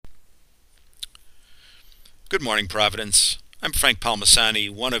Good morning, Providence. I'm Frank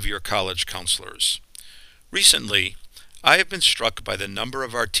Palmisani, one of your college counselors. Recently, I have been struck by the number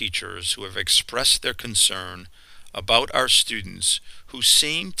of our teachers who have expressed their concern about our students who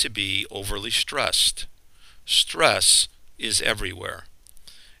seem to be overly stressed. Stress is everywhere.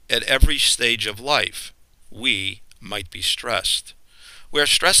 At every stage of life, we might be stressed. We are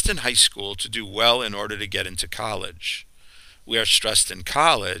stressed in high school to do well in order to get into college. We are stressed in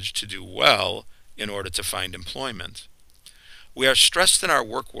college to do well in order to find employment. We are stressed in our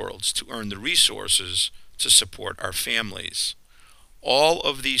work worlds to earn the resources to support our families. All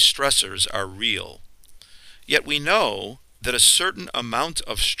of these stressors are real. Yet we know that a certain amount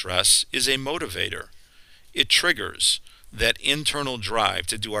of stress is a motivator. It triggers that internal drive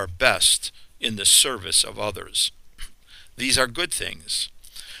to do our best in the service of others. These are good things.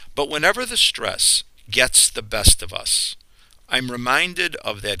 But whenever the stress gets the best of us, I'm reminded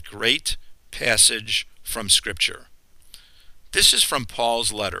of that great passage from Scripture. This is from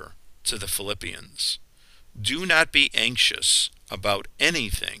Paul's letter to the Philippians. Do not be anxious about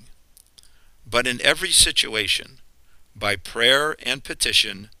anything, but in every situation, by prayer and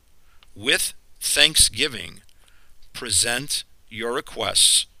petition, with thanksgiving, present your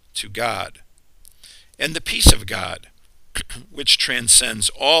requests to God. And the peace of God, which transcends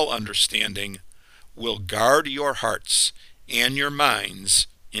all understanding, will guard your hearts and your minds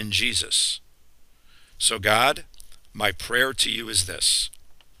in Jesus. So God, my prayer to you is this.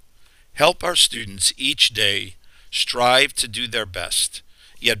 Help our students each day strive to do their best,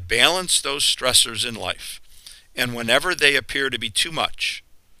 yet balance those stressors in life. And whenever they appear to be too much,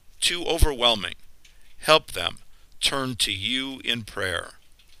 too overwhelming, help them turn to you in prayer,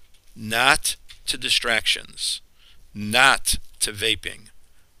 not to distractions, not to vaping,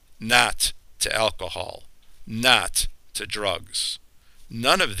 not to alcohol, not to drugs.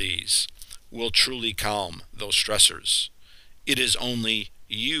 None of these will truly calm those stressors. It is only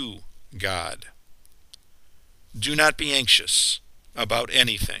you, God. Do not be anxious about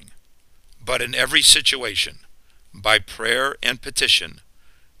anything, but in every situation, by prayer and petition,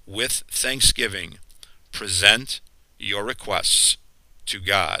 with thanksgiving, present your requests to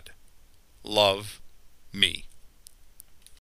God. Love, me.